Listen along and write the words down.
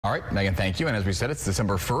All right, Megan, thank you. And as we said, it's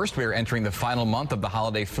December 1st. We are entering the final month of the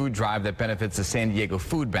holiday food drive that benefits the San Diego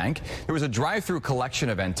Food Bank. There was a drive-through collection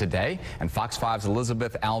event today, and Fox 5's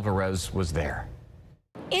Elizabeth Alvarez was there.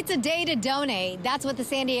 It's a day to donate. That's what the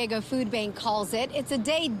San Diego Food Bank calls it. It's a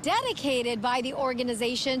day dedicated by the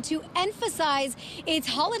organization to emphasize its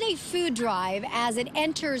holiday food drive as it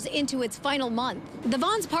enters into its final month. The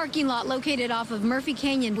Vons parking lot located off of Murphy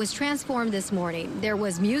Canyon was transformed this morning. There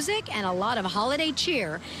was music and a lot of holiday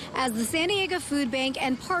cheer as the San Diego Food Bank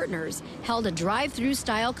and partners held a drive-through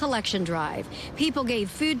style collection drive. People gave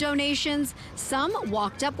food donations. Some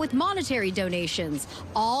walked up with monetary donations,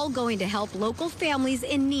 all going to help local families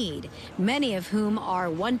in need, many of whom are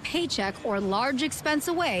one paycheck or large expense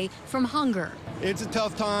away from hunger. It's a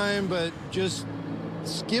tough time, but just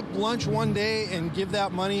skip lunch one day and give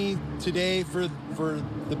that money today for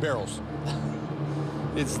the barrels.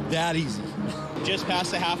 It's that easy. Just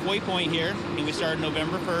past the halfway point here, and we started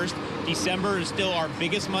November 1st. December is still our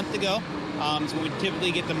biggest month to go. So we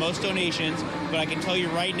typically get the most donations, but I can tell you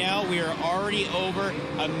right now, we are already over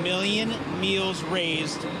 1 million meals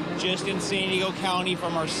raised just in San Diego County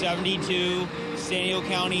from our 72 San Diego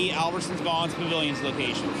County, Albertsons, Vons, Pavilions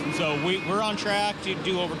locations. And so we're on track to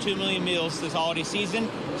do over 2 million meals this holiday season,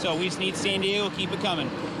 so we just need San Diego to keep it coming.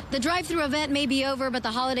 The drive-through event may be over, but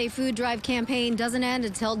the holiday food drive campaign doesn't end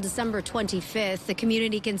until December 25th. The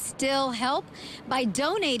community can still help by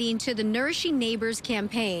donating to the Nourishing Neighbors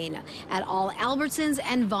campaign at all Albertsons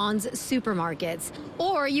and Vons supermarkets.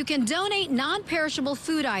 Or you can donate non-perishable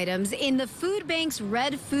food items in the food bank's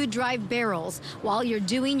red food drive barrels. While you're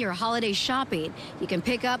doing your holiday shopping, you can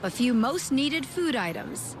pick up a few most needed food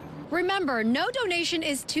items. Remember, no donation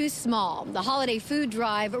is too small. The holiday food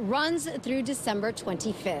drive runs through December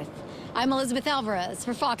 25th. I'm Elizabeth Alvarez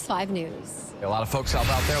for Fox 5 News. A lot of folks out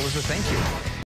there, Elizabeth, thank you.